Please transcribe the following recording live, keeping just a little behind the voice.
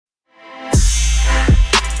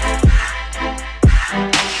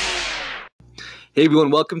Hey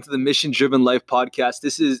everyone, welcome to the Mission Driven Life podcast.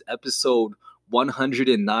 This is episode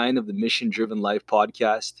 109 of the Mission Driven Life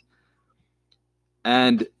podcast.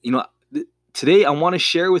 And, today I want to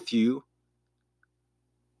share with you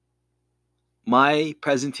my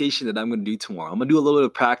presentation that I'm going to do tomorrow. I'm going to do a little bit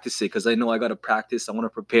of practicing because I know I got to practice. I want to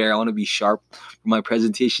prepare. I want to be sharp for my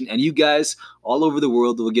presentation. And you guys all over the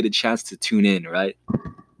world will get a chance to tune in, right?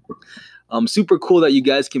 Super cool that you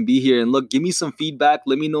guys can be here. And look, give me some feedback.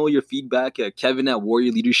 Let me know your feedback at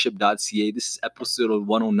kevin@warriorleadership.ca. This is episode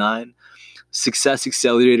 109, Success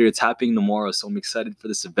Accelerator. It's happening tomorrow, so I'm excited for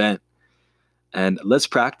this event. And let's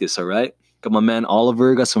practice, all right? Got my man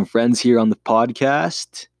Oliver, got some friends here on the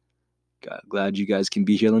podcast. Glad you guys can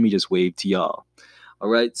be here. Let me just wave to y'all. All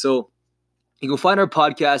right, so you can find our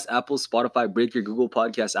podcast, Apple, Spotify, Breaker, Google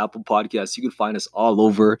Podcasts, Apple Podcasts. You can find us all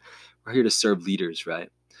over. We're here to serve leaders, right?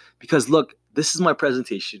 Because look, this is my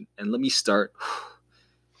presentation, and let me start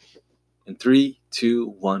in 3, 2,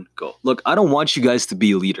 1, go. Look, I don't want you guys to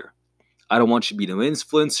be a leader. I don't want you to be an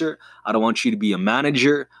influencer. I don't want you to be a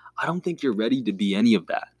manager. I don't think you're ready to be any of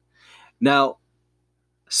that. Now,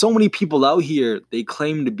 so many people out here, they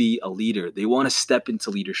claim to be a leader. They want to step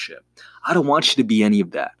into leadership. I don't want you to be any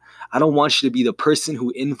of that. I don't want you to be the person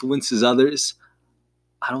who influences others.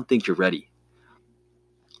 I don't think you're ready.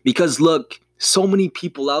 Because look, so many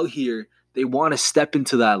people out here, they want to step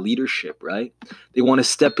into that leadership, right? They want to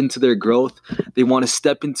step into their growth. They want to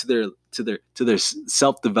step into their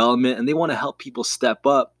self-development, and they want to help people step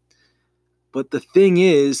up. But the thing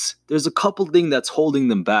is, there's a couple things that's holding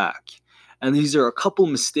them back. And these are a couple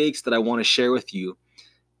mistakes that I want to share with you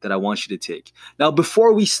that I want you to take. Now,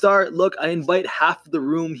 before we start, look, I invite half of the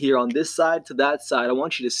room here on this side to that side. I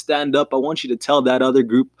want you to stand up. I want you to tell that other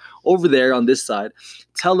group over there on this side.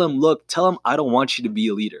 Tell them, I don't want you to be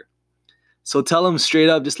a leader. So tell them straight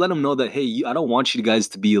up, just let them know that, hey, I don't want you guys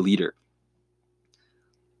to be a leader.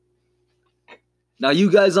 Now, you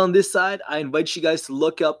guys on this side, I invite you guys to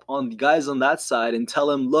look up on the guys on that side and tell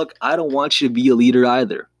them, look, I don't want you to be a leader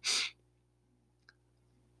either.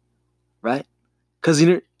 Right? Because,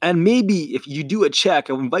 and maybe if you do a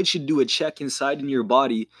check, I invite you to do a check inside in your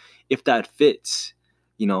body if that fits.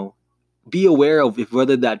 Be aware of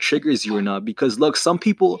whether that triggers you or not. Because look, some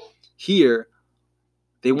people here,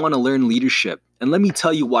 they want to learn leadership. And let me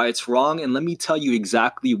tell you why it's wrong. And let me tell you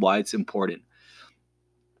exactly why it's important.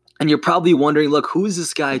 And you're probably wondering, look, who is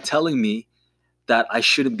this guy telling me that I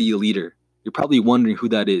shouldn't be a leader? You're probably wondering who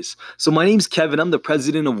that is. So my name's Kevin. I'm the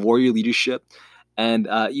president of Warrior Leadership. And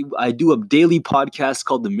I do a daily podcast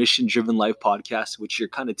called the Mission Driven Life podcast, which you're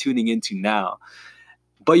kind of tuning into now.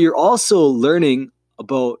 But you're also learning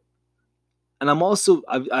about, and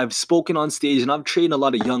I've spoken on stage and I've trained a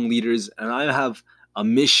lot of young leaders, and I have a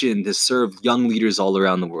mission to serve young leaders all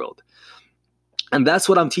around the world. And that's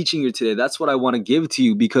what I'm teaching you today. That's what I want to give to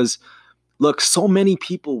you because, look, so many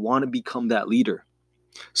people want to become that leader.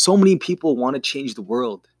 So many people want to change the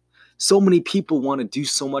world. So many people want to do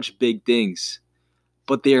so much big things.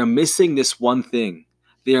 But they are missing this one thing.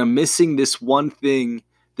 They are missing this one thing,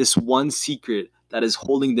 this one secret that is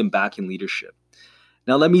holding them back in leadership.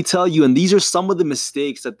 Now, let me tell you, and these are some of the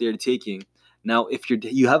mistakes that they're taking. Now, if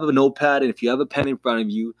you have a notepad and if you have a pen in front of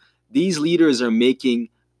you, these leaders are making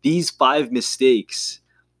these 5 mistakes.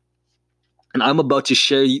 And I'm about to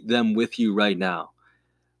share them with you right now,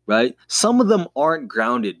 right? Some of them aren't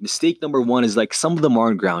grounded. Mistake number 1 is some of them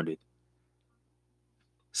aren't grounded.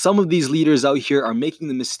 Some of these leaders out here are making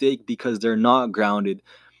the mistake because they're not grounded.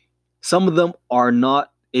 Some of them are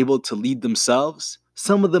not able to lead themselves.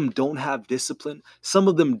 Some of them don't have discipline. Some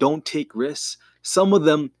of them don't take risks. Some of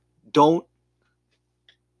them don't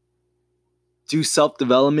do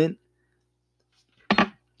self-development.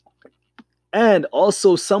 And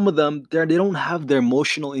also some of them, they don't have their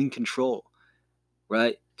emotional in control,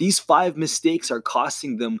 right? These 5 mistakes are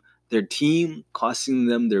costing them their team, costing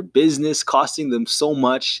them their business, costing them so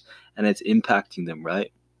much, and it's impacting them,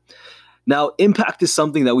 right? Now, impact is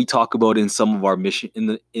something that we talk about in some of our mission,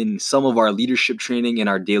 in some of our leadership training in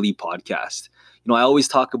our daily podcast. I always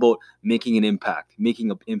talk about making an impact.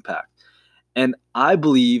 And I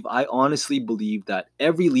honestly believe that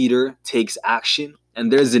every leader takes action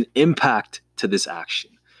and there's an impact to this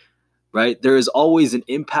action, right? There is always an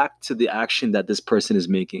impact to the action that this person is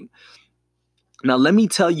making. Now, let me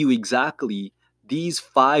tell you exactly these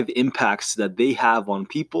 5 impacts that they have on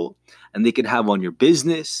people and they can have on your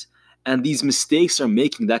business, and these mistakes are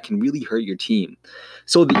making that can really hurt your team.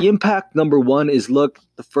 So the impact number 1 is, look,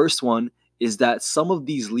 the first one is that some of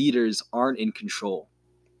these leaders aren't in control,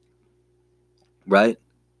 right?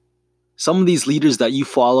 Some of these leaders that you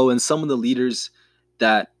follow and some of the leaders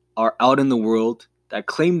that are out in the world, that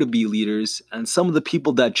claim to be leaders and some of the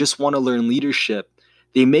people that just want to learn leadership,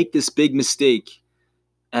 they make this big mistake.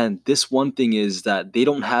 And this one thing is that they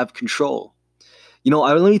don't have control.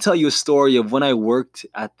 Let me tell you a story of when I worked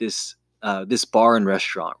at this bar and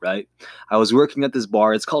restaurant, right? I was working at this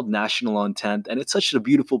bar. It's called National on 10th, and it's such a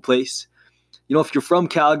beautiful place. If you're from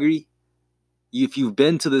Calgary, if you've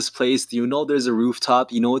been to this place, there's a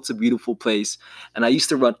rooftop, it's a beautiful place. And I used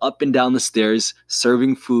to run up and down the stairs,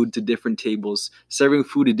 serving food to different tables, serving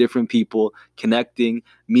food to different people, connecting,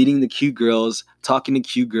 meeting the cute girls, talking to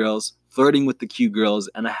cute girls, flirting with the cute girls,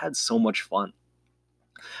 and I had so much fun.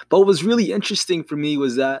 But what was really interesting for me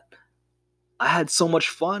was that I had so much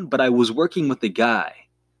fun, but I was working with a guy.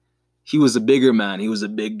 He was a bigger man. He was a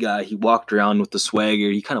big guy. He walked around with the swagger.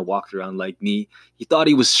 He kind of walked around like me. He thought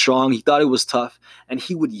he was strong. He thought he was tough. And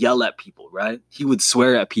he would yell at people, right? He would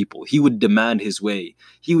swear at people. He would demand his way.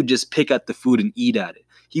 He would just pick at the food and eat at it.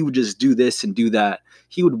 He would just do this and do that.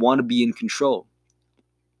 He would want to be in control.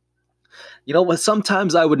 But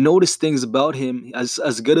sometimes I would notice things about him,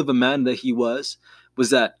 as good of a man that he was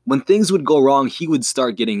that when things would go wrong, he would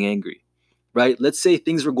start getting angry. Right? Let's say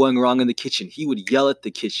things were going wrong in the kitchen. He would yell at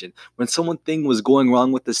the kitchen. When thing was going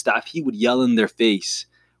wrong with the staff, he would yell in their face,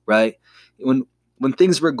 right? When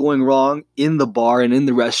things were going wrong in the bar and in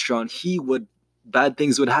the restaurant, bad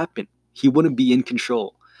things would happen. He wouldn't be in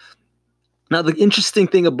control. Now, the interesting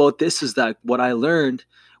thing about this is that what I learned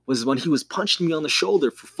was when he was punching me on the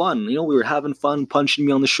shoulder for fun, we were having fun punching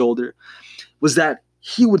me on the shoulder, was that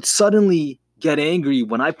he would suddenly get angry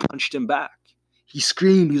when I punched him back. He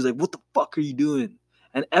screamed. He was like, "What the fuck are you doing?"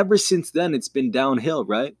 And ever since then, it's been downhill,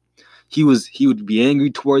 right? He would be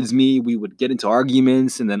angry towards me. We would get into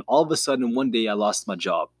arguments. And then all of a sudden, one day I lost my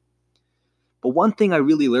job. But one thing I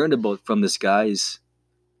really learned from this guy is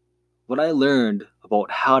what I learned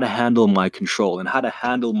about how to handle my control and how to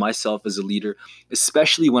handle myself as a leader,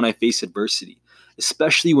 especially when I face adversity,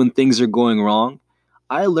 especially when things are going wrong.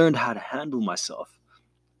 I learned how to handle myself.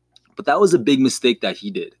 But that was a big mistake that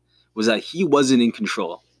he did, was that he wasn't in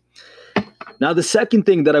control. Now, the second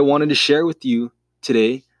thing that I wanted to share with you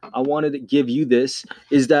today, I wanted to give you this,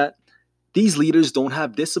 is that these leaders don't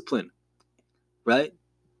have discipline, right?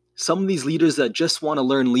 Some of these leaders that just want to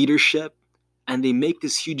learn leadership and they make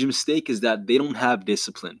this huge mistake is that they don't have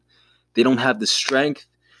discipline. They don't have the strength.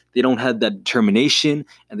 They don't have that determination,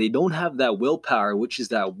 and they don't have that willpower, which is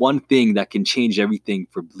that one thing that can change everything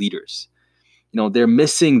for leaders. They're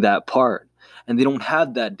missing that part. And they don't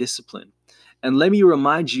have that discipline. And let me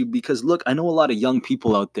remind you, because look, I know a lot of young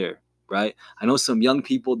people out there, right? I know some young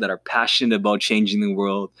people that are passionate about changing the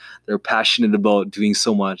world. They're passionate about doing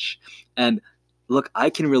so much. And look, I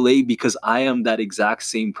can relate because I am that exact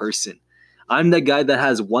same person. I'm that guy that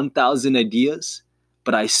has 1,000 ideas,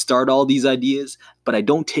 but I start all these ideas, but I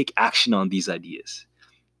don't take action on these ideas.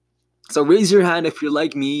 So raise your hand if you're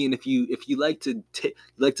like me, and if you like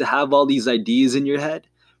to have all these ideas in your head,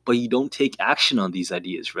 but you don't take action on these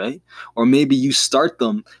ideas, right? Or maybe you start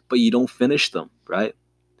them, but you don't finish them, right?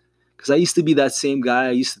 Because I used to be that same guy.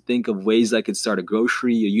 I used to think of ways I could start a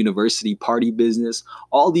grocery, a university, party business,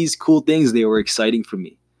 all these cool things. They were exciting for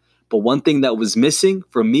me. But one thing that was missing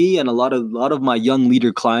for me and a lot of my young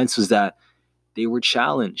leader clients was that they were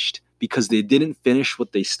challenged because they didn't finish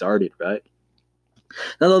what they started, right?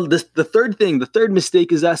 Now, the third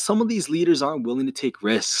mistake is that some of these leaders aren't willing to take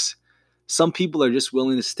risks. Some people are just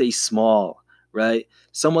willing to stay small, right?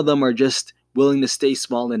 Some of them are just willing to stay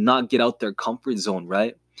small and not get out their comfort zone,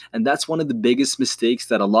 right? And that's one of the biggest mistakes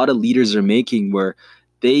that a lot of leaders are making, where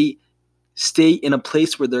they stay in a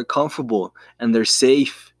place where they're comfortable and they're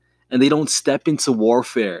safe, and they don't step into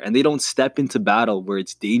warfare, and they don't step into battle where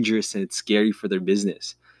it's dangerous and it's scary for their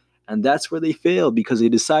business. And that's where they fail, because they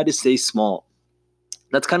decide to stay small.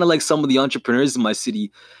 That's kind of like some of the entrepreneurs in my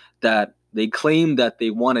city that they claim that they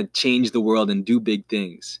want to change the world and do big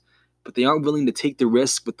things, but they aren't willing to take the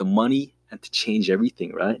risk with the money and to change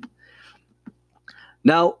everything, right?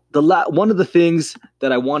 Now, one of the things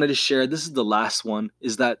that I wanted to share, this is the last one,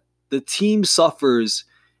 is that the team suffers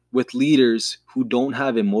with leaders who don't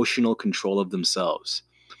have emotional control of themselves,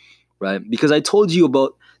 right? Because I told you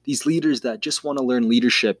about these leaders that just want to learn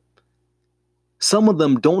leadership. Some of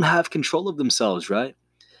them don't have control of themselves, right?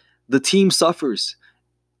 The team suffers.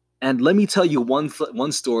 And let me tell you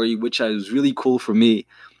one story, which was really cool for me,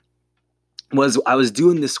 was I was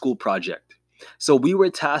doing this school project. So we were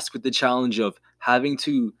tasked with the challenge of having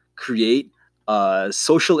to create a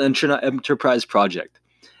social enterprise project.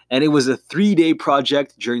 And it was a 3-day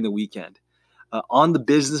project during the weekend. On the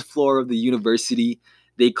business floor of the university,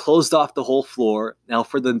 they closed off the whole floor. Now,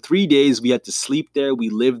 for the 3 days, we had to sleep there. We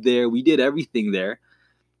lived there. We did everything there.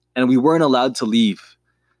 and we weren't allowed to leave.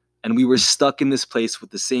 And we were stuck in this place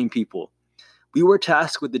with the same people. We were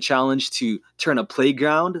tasked with the challenge to turn a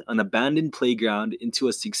playground, an abandoned playground, into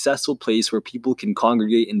a successful place where people can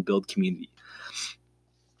congregate and build community.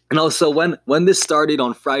 And also, when this started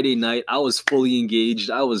on Friday night, I was fully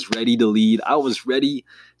engaged. I was ready to lead. I was ready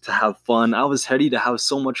to have fun. I was ready to have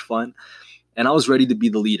so much fun. And I was ready to be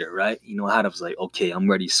the leader, right? I was like, okay, I'm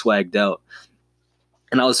ready, swagged out.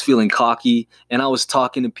 And I was feeling cocky, and I was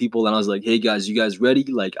talking to people, and I was like, hey guys, you guys ready?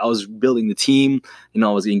 Like, I was building the team, I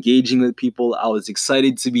was engaging with people. I was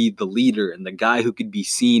excited to be the leader and the guy who could be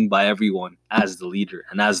seen by everyone as the leader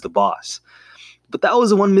and as the boss. But that was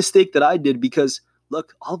the one mistake that I did, because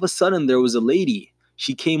look, all of a sudden there was a lady.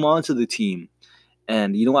 She came onto the team,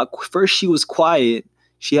 and you know what? First she was quiet.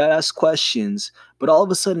 She had asked questions, but all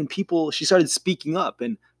of a sudden she started speaking up,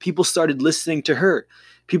 and people started listening to her.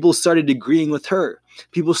 People started agreeing with her.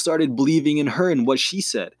 People started believing in her and what she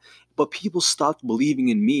said. But people stopped believing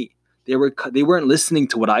in me. They weren't listening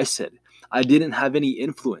to what I said. I didn't have any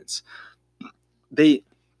influence. They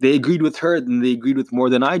agreed with her, and they agreed with more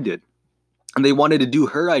than I did. And they wanted to do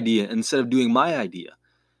her idea instead of doing my idea.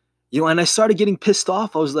 And I started getting pissed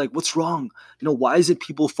off. I was like, what's wrong? Why isn't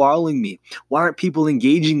people following me? Why aren't people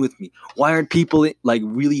engaging with me? Why aren't people like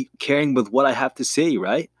really caring with what I have to say,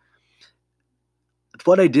 right? But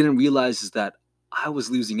what I didn't realize is that I was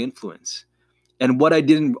losing influence. And what I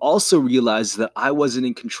didn't also realize is that I wasn't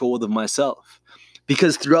in control of myself.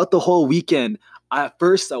 Because throughout the whole weekend, at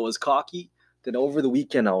first I was cocky. Then over the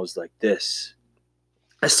weekend, I was like this.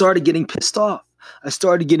 I started getting pissed off. I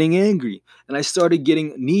started getting angry, and I started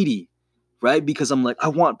getting needy, right? Because I'm like, I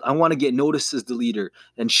want to get noticed as the leader.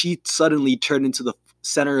 And she suddenly turned into the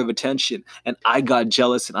center of attention, and I got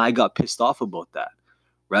jealous and I got pissed off about that,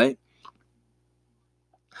 right?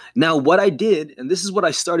 Now, what I did, and this is what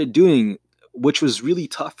I started doing, which was really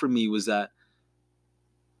tough for me, was that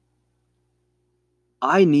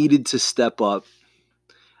I needed to step up.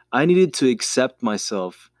 I needed to accept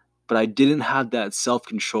myself, but I didn't have that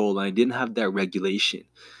self-control, and I didn't have that regulation.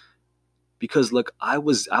 Because look, I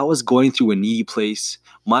was going through a needy place.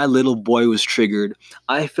 My little boy was triggered.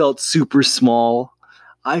 I felt super small.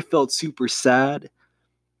 I felt super sad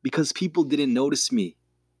because people didn't notice me.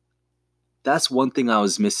 That's one thing I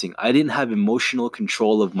was missing. I didn't have emotional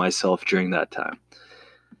control of myself during that time.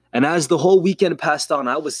 And as the whole weekend passed on,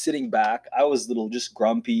 I was sitting back. I was a little just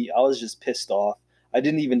grumpy. I was just pissed off. I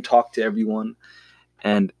didn't even talk to everyone.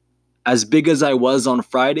 And as big as I was on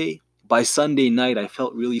Friday, by Sunday night, I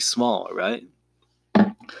felt really small, right?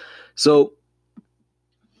 So,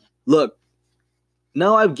 look,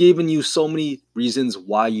 now I've given you so many reasons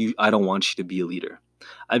why I don't want you to be a leader.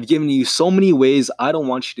 I've given you so many ways I don't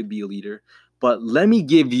want you to be a leader, but let me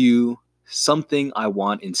give you something I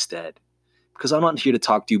want instead. Because I'm not here to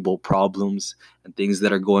talk to you about problems and things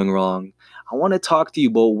that are going wrong. I want to talk to you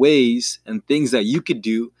about ways and things that you could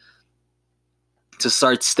do to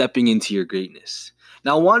start stepping into your greatness.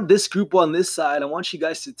 Now, I want this group on this side, I want you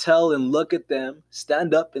guys to tell and look at them,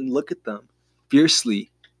 stand up and look at them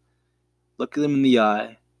fiercely. Look at them in the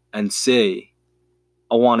eye and say,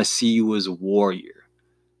 I want to see you as a warrior.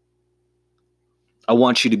 I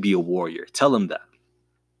want you to be a warrior. Tell them that.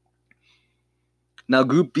 Now,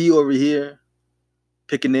 group B over here,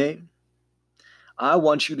 pick a name. I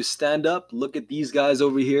want you to stand up, look at these guys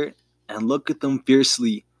over here, and look at them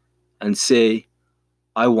fiercely and say,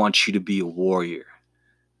 I want you to be a warrior.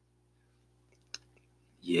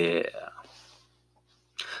 Yeah.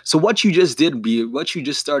 So what you just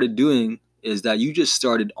started doing is that you just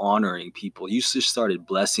started honoring people. You just started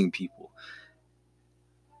blessing people.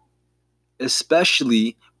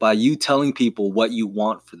 Especially by you telling people what you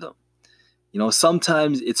want for them.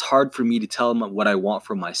 Sometimes it's hard for me to tell them what I want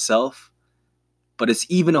for myself, but it's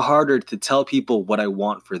even harder to tell people what I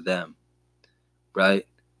want for them, right?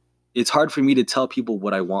 It's hard for me to tell people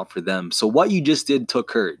what I want for them. So what you just did took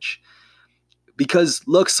courage. Because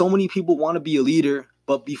look, so many people want to be a leader,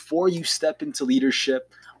 but before you step into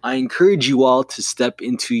leadership, I encourage you all to step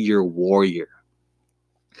into your warrior.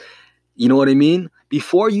 You know what I mean?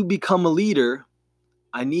 Before you become a leader,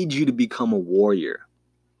 I need you to become a warrior.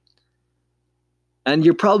 And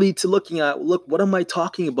you're probably looking at, look, what am I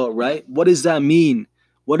talking about, right? What does that mean?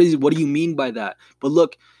 What do you mean by that? But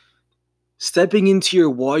look, stepping into your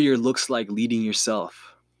warrior looks like leading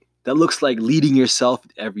yourself. That looks like leading yourself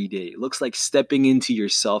every day. It looks like stepping into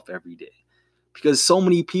yourself every day. Because so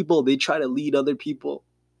many people, they try to lead other people,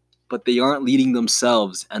 but they aren't leading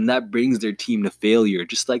themselves. And that brings their team to failure,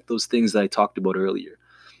 just like those things that I talked about earlier.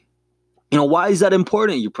 Why is that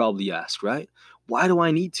important, you probably ask, right? Why do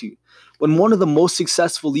I need to? When one of the most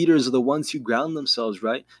successful leaders are the ones who ground themselves,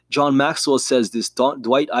 right? John Maxwell says this.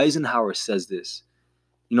 Dwight Eisenhower says this.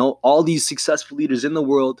 All these successful leaders in the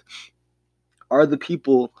world are the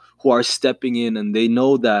people who are stepping in, and they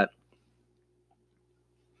know that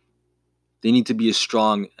they need to be a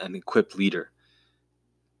strong and equipped leader.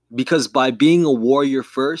 Because by being a warrior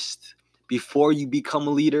first, before you become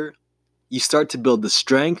a leader, you start to build the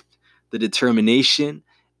strength, the determination,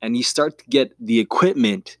 and you start to get the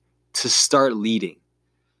equipment to start leading.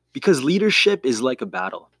 Because leadership is like a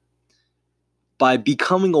battle. By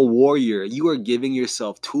becoming a warrior, you are giving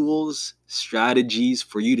yourself tools, strategies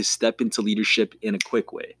for you to step into leadership in a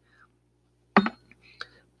quick way.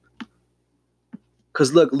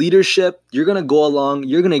 Because look, leadership, you're going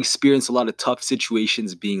to experience a lot of tough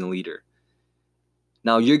situations being a leader.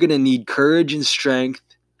 Now, you're going to need courage and strength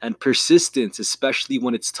and persistence, especially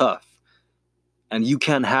when it's tough. And you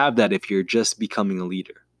can't have that if you're just becoming a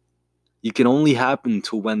leader. You can only happen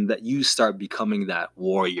to when that you start becoming that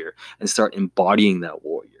warrior and start embodying that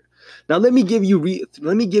warrior. Now, let me give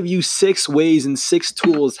you 6 ways and 6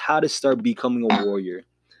 tools how to start becoming a warrior,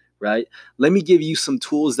 right? Let me give you some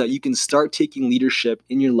tools that you can start taking leadership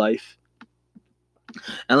in your life.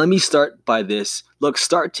 And let me start by this. Look,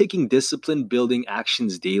 start taking discipline building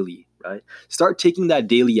actions daily, right? Start taking that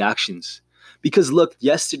daily actions. Because look,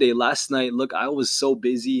 last night, I was so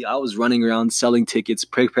busy. I was running around selling tickets,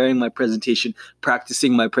 preparing my presentation,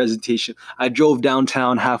 practicing my presentation. I drove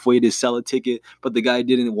downtown halfway to sell a ticket, but the guy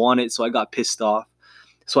didn't want it, so I got pissed off.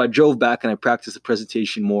 So I drove back and I practiced the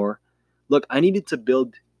presentation more. Look, I needed to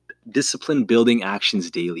build discipline building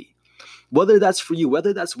actions daily. Whether that's for you,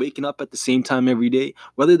 whether that's waking up at the same time every day,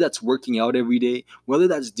 whether that's working out every day, whether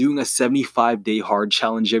that's doing a 75-day hard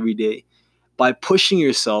challenge every day, by pushing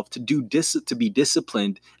yourself to be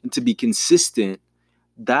disciplined and to be consistent,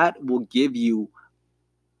 that will give you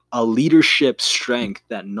a leadership strength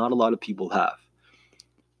that not a lot of people have.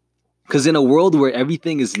 Because in a world where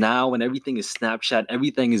everything is now and everything is Snapchat,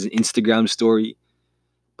 everything is an Instagram story,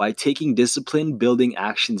 by taking discipline, building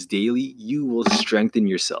actions daily, you will strengthen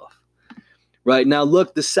yourself. Right now,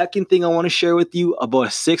 look, the second thing I want to share with you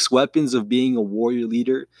about 6 weapons of being a warrior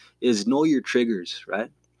leader is know your triggers,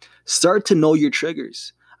 right? Start to know your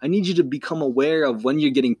triggers. I need you to become aware of when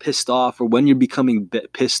you're getting pissed off or when you're becoming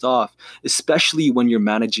pissed off, especially when you're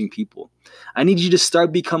managing people. I need you to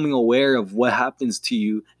start becoming aware of what happens to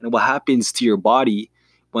you and what happens to your body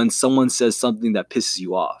when someone says something that pisses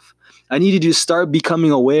you off. I need you to start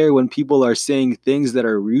becoming aware when people are saying things that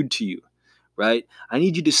are rude to you, right? I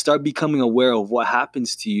need you to start becoming aware of what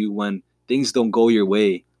happens to you when things don't go your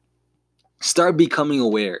way. Start becoming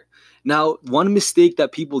aware. Now, one mistake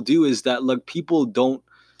that people do is that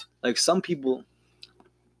some people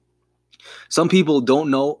don't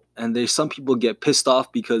know, and some people get pissed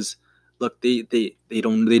off because they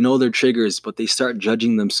know their triggers, but they start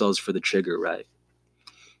judging themselves for the trigger, right?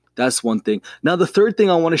 That's one thing. Now, the third thing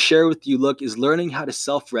I want to share with you, is learning how to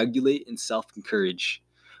self-regulate and self-encourage.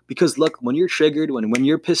 Because when you're triggered, when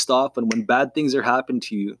you're pissed off, and when bad things are happening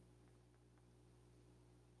to you,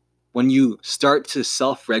 when you start to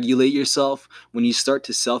self-regulate yourself, when you start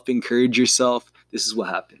to self-encourage yourself, this is what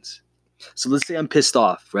happens. So let's say I'm pissed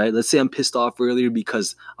off, right? Let's say I'm pissed off earlier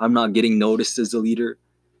because I'm not getting noticed as a leader.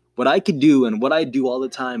 What I could do, and what I do all the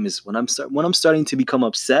time, is when I'm starting to become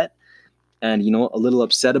upset and a little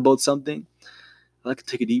upset about something, I like to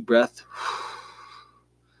take a deep breath.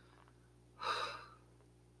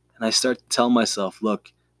 And I start to tell myself,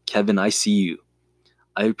 look, Kevin, I see you.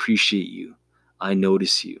 I appreciate you. I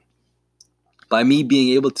notice you. By me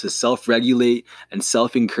being able to self-regulate and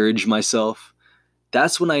self-encourage myself,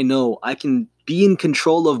 that's when I know I can be in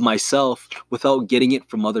control of myself without getting it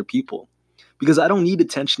from other people. Because I don't need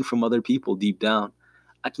attention from other people deep down.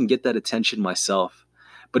 I can get that attention myself.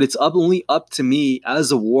 But it's only up to me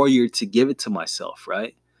as a warrior to give it to myself,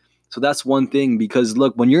 right? So that's one thing, because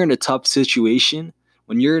when you're in a tough situation,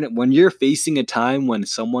 when you're facing a time when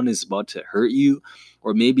someone is about to hurt you,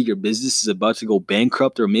 or maybe your business is about to go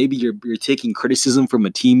bankrupt, or maybe you're taking criticism from a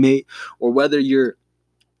teammate, or whether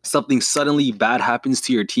something suddenly bad happens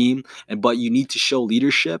to your team, but you need to show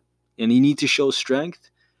leadership and you need to show strength,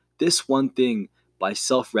 this one thing, by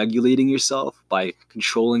self-regulating yourself, by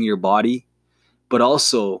controlling your body, but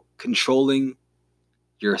also controlling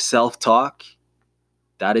your self-talk,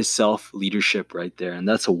 that is self-leadership right there, and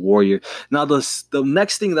that's a warrior. Now, the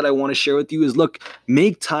next thing that I want to share with you is,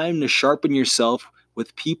 make time to sharpen yourself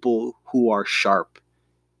with people who are sharp.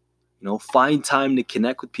 Find time to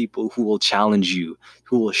connect with people who will challenge you,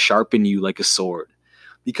 who will sharpen you like a sword.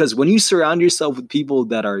 Because when you surround yourself with people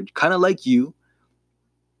that are kind of like you,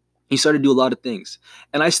 He started to do a lot of things.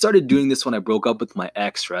 And I started doing this when I broke up with my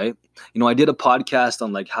ex, right? I did a podcast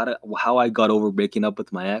on like how I got over breaking up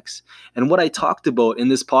with my ex. And what I talked about in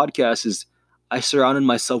this podcast is I surrounded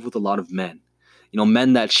myself with a lot of men.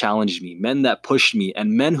 Men that challenged me, men that pushed me,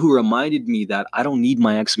 and men who reminded me that I don't need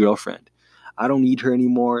my ex-girlfriend. I don't need her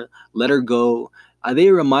anymore. Let her go.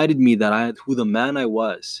 They reminded me that who the man I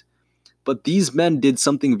was. But these men did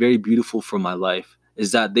something very beautiful for my life,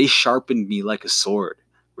 is that they sharpened me like a sword,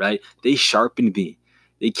 right? They sharpened me.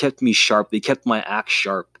 They kept me sharp. They kept my axe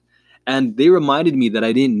sharp. And they reminded me that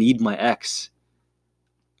I didn't need my ex.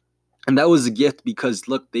 And that was a gift because,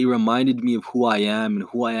 look, they reminded me of who I am and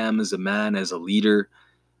who I am as a man, as a leader.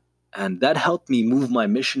 And that helped me move my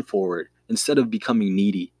mission forward instead of becoming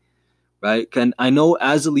needy, right? And I know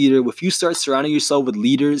as a leader, if you start surrounding yourself with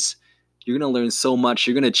leaders, you're going to learn so much.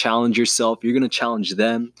 You're going to challenge yourself. You're going to challenge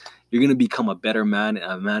them. You're going to become a better man,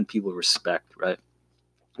 and a man people respect, right?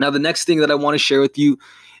 Now, the next thing that I want to share with you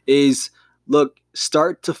is, look,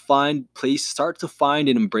 start to find and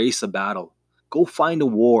embrace a battle. Go find a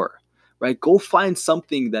war, right? Go find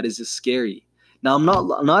something that is scary. Now,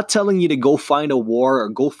 I'm not telling you to go find a war or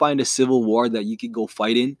go find a civil war that you could go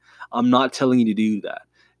fight in. I'm not telling you to do that.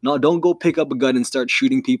 No, don't go pick up a gun and start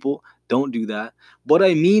shooting people. Don't do that. What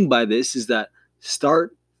I mean by this is that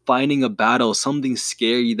start finding a battle, something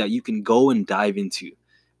scary that you can go and dive into,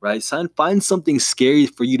 right? Find something scary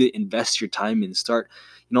for you to invest your time in. Start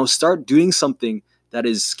doing something that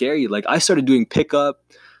is scary. Like I started doing pickup.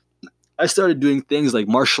 I started doing things like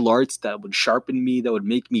martial arts that would sharpen me, that would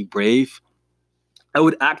make me brave. I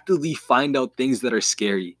would actively find out things that are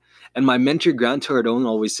scary. And my mentor, Grant Cardone,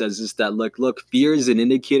 always says this, that look, fear is an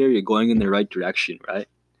indicator you're going in the right direction, right?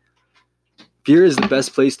 Fear is the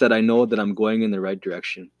best place that I know that I'm going in the right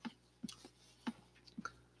direction.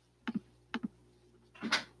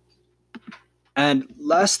 And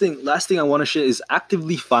last thing I want to share is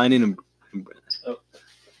actively find and embrace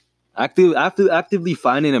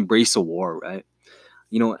a war, right?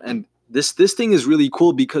 And this thing is really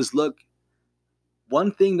cool because look,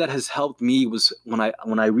 one thing that has helped me was when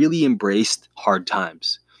I really embraced hard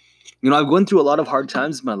times. I've gone through a lot of hard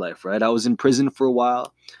times in my life, right? I was in prison for a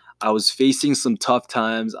while. I was facing some tough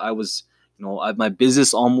times. My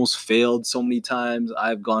business almost failed so many times.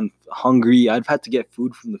 I've gone hungry. I've had to get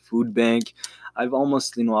food from the food bank. I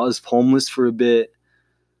was homeless for a bit.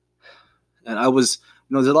 And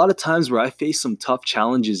there's a lot of times where I faced some tough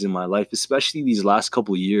challenges in my life, especially these last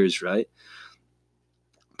couple of years, right?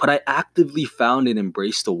 But I actively found and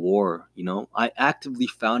embraced the war, I actively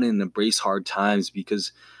found and embraced hard times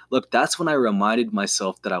because, look, that's when I reminded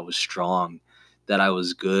myself that I was strong, that I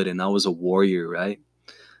was good, and I was a warrior, right?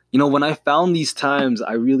 When I found these times,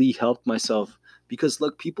 I really helped myself because,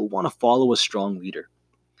 look, people want to follow a strong leader.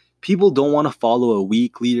 People don't want to follow a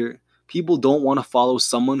weak leader. People don't want to follow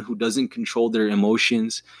someone who doesn't control their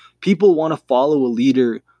emotions. People want to follow a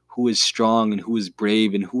leader who is strong and who is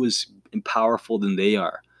brave and who is more powerful than they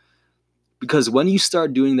are. Because when you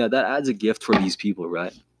start doing that, that adds a gift for these people,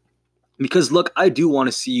 right? Because look, I do want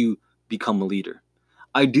to see you become a leader.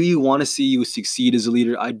 I do want to see you succeed as a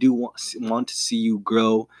leader. I do want to see you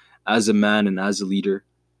grow as a man and as a leader.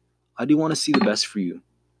 I do want to see the best for you.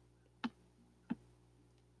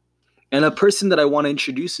 And a person that I want to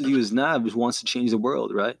introduce to you is Nav, who wants to change the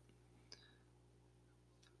world, right?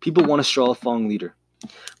 People want a strong leader.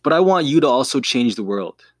 But I want you to also change the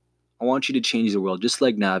world. I want you to change the world, just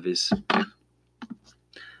like Nav is.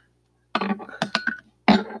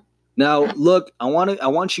 Now, look, I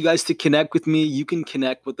want you guys to connect with me. You can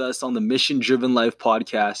connect with us on the Mission Driven Life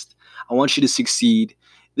podcast. I want you to succeed.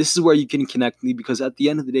 This is where you can connect with me because at the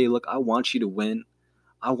end of the day, look, I want you to win.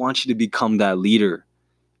 I want you to become that leader.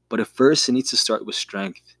 But at first, it needs to start with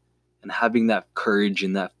strength and having that courage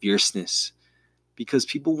and that fierceness. Because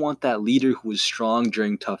people want that leader who is strong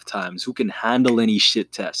during tough times, who can handle any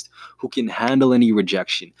shit test, who can handle any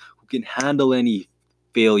rejection, who can handle any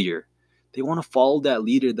failure. They want to follow that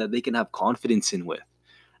leader that they can have confidence in with.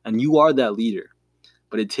 And you are that leader.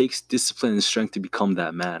 But it takes discipline and strength to become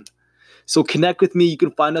that man. So connect with me. You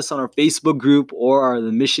can find us on our Facebook group or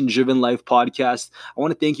the Mission Driven Life podcast. I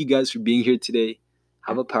want to thank you guys for being here today.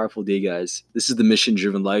 Have a powerful day, guys. This is the Mission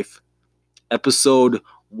Driven Life, episode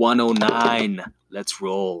 109. Let's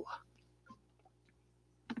roll.